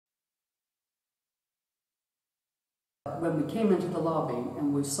When we came into the lobby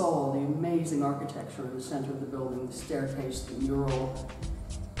and we saw the amazing architecture in the center of the building, the staircase, the mural,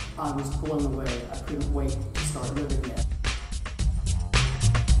 I was blown away. I couldn't wait to start living there.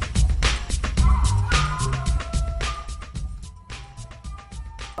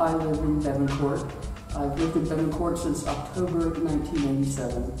 I live in Devoncourt. I've lived in Devoncourt since October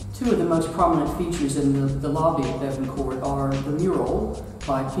 1987. Two of the most prominent features in the lobby of Devoncourt are the mural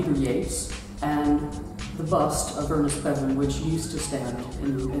by Peter Yates and the bust of Ernest Bevan, which used to stand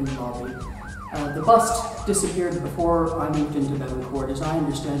in the lobby. The bust disappeared before I moved into Devoncourt. As I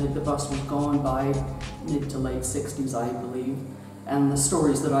understand it, the bust was gone by mid to late 60s, I believe. And the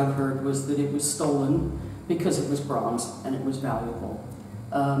stories that I've heard was that it was stolen because it was bronze and it was valuable.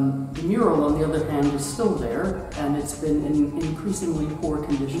 The mural, on the other hand, is still there, and it's been in increasingly poor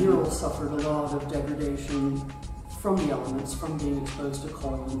condition. The mural suffered a lot of degradation from the elements, from being exposed to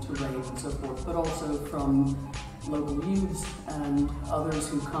cold and to rain and so forth, but also from local youths and others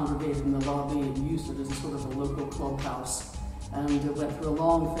who congregated in the lobby and used it as a sort of a local clubhouse. And it went through a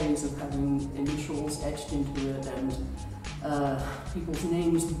long phase of having initials etched into it and people's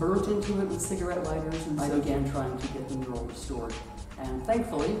names burnt into it with cigarette lighters, and I began trying to get the mural restored. And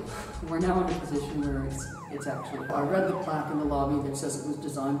thankfully, we're now in a position where it's actually... I read the plaque in the lobby that says it was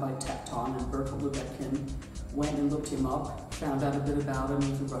designed by Tecton and Bertolt Lubetkin. Went and looked him up, found out a bit about him,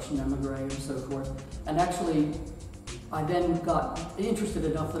 he was a Russian emigre and so forth. And actually, I then got interested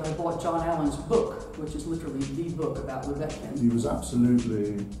enough that I bought John Allen's book, which is literally the book about Lubetkin. He was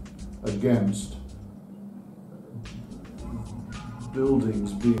absolutely against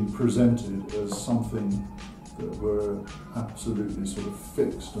buildings being presented as something that were absolutely sort of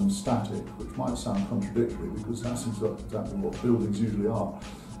fixed and static, which might sound contradictory because that's exactly what buildings usually are.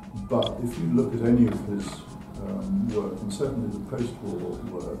 But if you look at any of his work, and certainly the post-war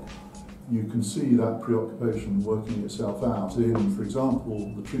work, you can see that preoccupation working itself out in, for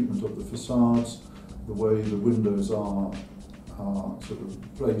example, the treatment of the facades, the way the windows are sort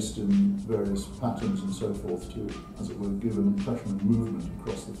of placed in various patterns and so forth to, as it were, give an impression of movement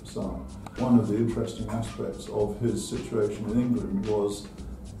across the facade. One of the interesting aspects of his situation in England was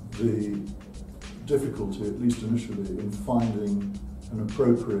the difficulty, at least initially, in finding an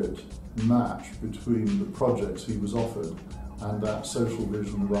appropriate match between the projects he was offered and that social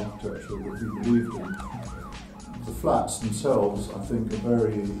vision of architecture that he believed in. The flats themselves, I think, are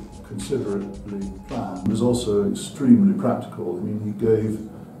very considerately planned. He was also extremely practical. I mean, he gave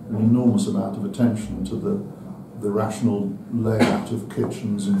an enormous amount of attention to the rational layout of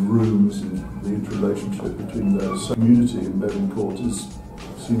kitchens and rooms and the interrelationship between those. The community in Devoncourt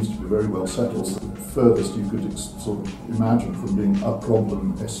seems to be very well settled. The furthest you could sort of imagine from being a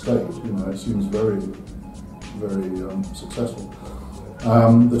problem estate, you know, it seems very, very successful.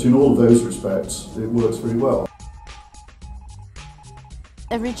 That in all of those respects, it works very well.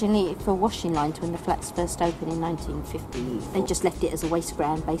 Originally for washing lines, when the flats first opened in 1950, they just left it as a waste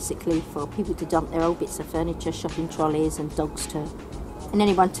ground basically for people to dump their old bits of furniture, shopping trolleys and dogs to, and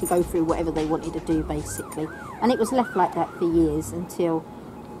anyone to go through whatever they wanted to do basically. And it was left like that for years until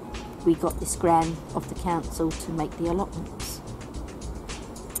we got this grant of the council to make the allotments,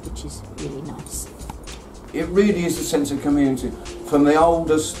 which is really nice. It really is a sense of community, from the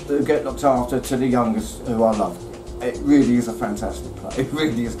oldest who get looked after to the youngest who I love. It really is a fantastic place. It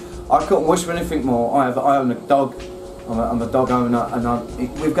really is. I couldn't wish for anything more. I own a dog. I'm a dog owner,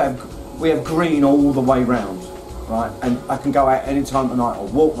 and we have green all the way round, right? And I can go out any time of night or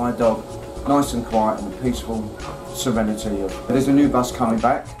walk my dog, nice and quiet and peaceful serenity. There's a new bus coming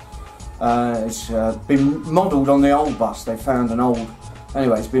back. It's been modelled on the old bus. They found an old.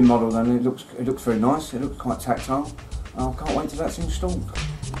 Anyway, it's been modelled and it looks very nice. It looks quite tactile. I can't wait till that's installed.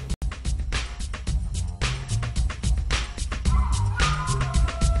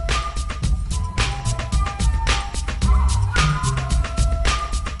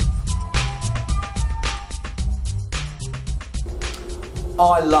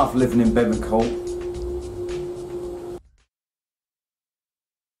 I love living in Devoncourt.